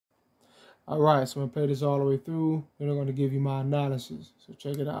All right, so I'm gonna play this all the way through, and I'm gonna give you my analysis. So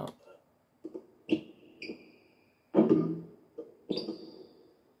check it out.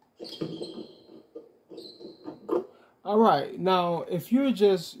 All right, now if you're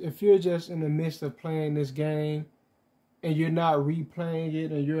just in the midst of playing this game and you're not replaying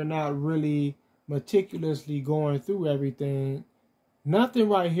it and you're not really meticulously going through everything, nothing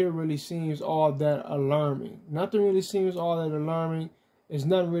right here really seems all that alarming. Nothing really seems all that alarming. It's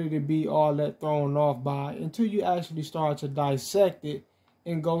nothing really to be all that thrown off by until you actually start to dissect it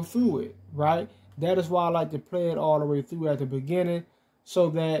and go through it, right? That is why I like to play it all the way through at the beginning so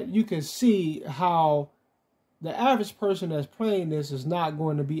that you can see how the average person that's playing this is not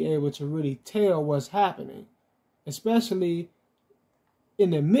going to be able to really tell what's happening, especially in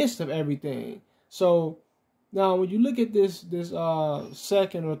the midst of everything. So now when you look at this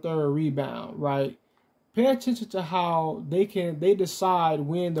second or third rebound, right, pay attention to how they decide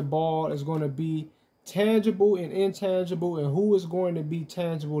when the ball is going to be tangible and intangible and who is going to be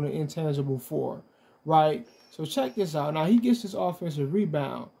tangible and intangible for, right? So check this out. Now he gets this offensive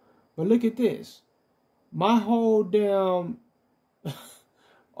rebound, but look at this. My whole damn,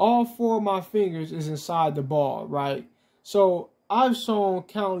 all four of my fingers is inside the ball, right? So I've shown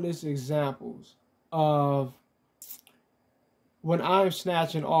countless examples of when I'm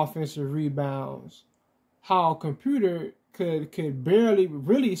snatching offensive rebounds, how a computer could barely,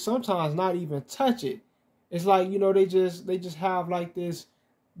 really sometimes not even touch it. It's like, you know, they just have like this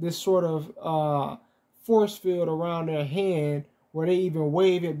sort of force field around their hand where they even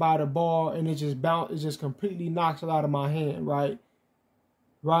wave it by the ball and it just completely knocks it out of my hand, right?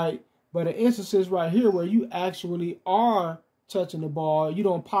 Right? But in instances right here where you actually are touching the ball, you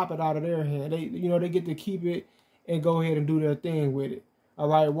don't pop it out of their hand. They get to keep it and go ahead and do their thing with it. All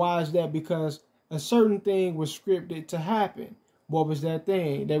right? Why is that? Because a certain thing was scripted to happen. What was that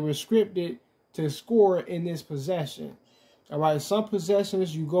thing? They were scripted to score in this possession. All right? Some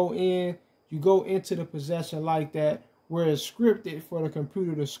possessions you go into the possession like that, where it's scripted for the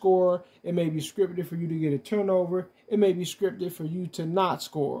computer to score. It may be scripted for you to get a turnover. It may be scripted for you to not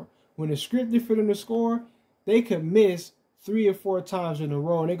score. When it's scripted for them to score, they could miss 3 or 4 times in a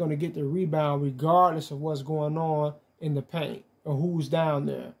row, and they're going to get the rebound regardless of what's going on in the paint or who's down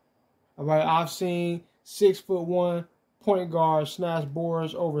there. All right, I've seen 6'1" point guards snatch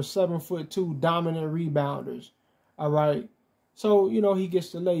boards over 7'2" dominant rebounders. All right, so you know he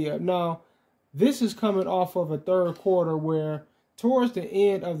gets the layup. Now, this is coming off of a third quarter where towards the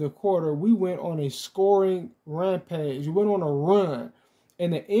end of the quarter, we went on a scoring rampage. We went on a run.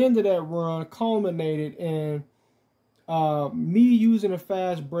 And the end of that run culminated in me using a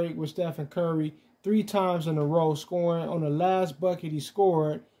fast break with Stephen Curry 3 times in a row, scoring on the last bucket he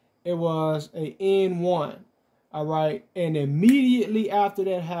scored. It was an N1. All right. And immediately after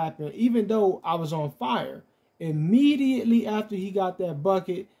that happened, even though I was on fire, immediately after he got that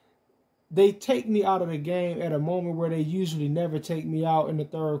bucket, they take me out of the game at a moment where they usually never take me out in the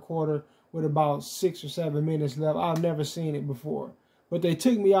third quarter with about 6 or 7 minutes left. I've never seen it before. But they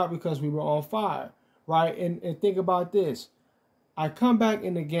took me out because we were on fire, right? And think about this. I come back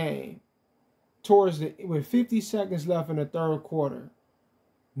in the game with 50 seconds left in the third quarter.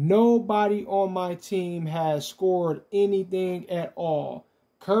 Nobody on my team has scored anything at all.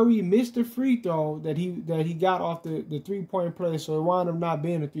 Curry missed the free throw that he got off the 3-point play, so it wound up not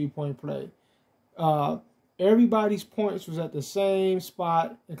being a 3-point play. Everybody's points was at the same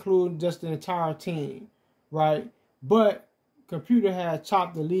spot, including just the entire team, right? But computer had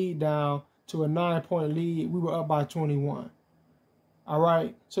chopped the lead down to a 9-point lead. We were up by 21. All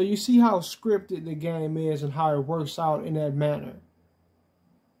right, so you see how scripted the game is and how it works out in that manner,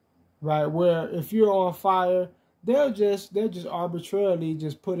 right? Where if you're on fire, they'll just arbitrarily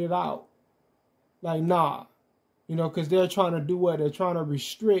just put it out. Like, nah. You know, because they're trying to do what? They're trying to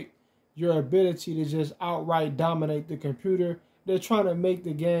restrict your ability to just outright dominate the computer. They're trying to make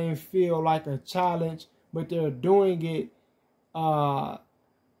the game feel like a challenge, but they're doing it,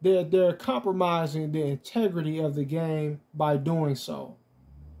 they're compromising the integrity of the game by doing so.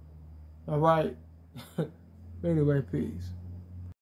 All right? Anyway, peace.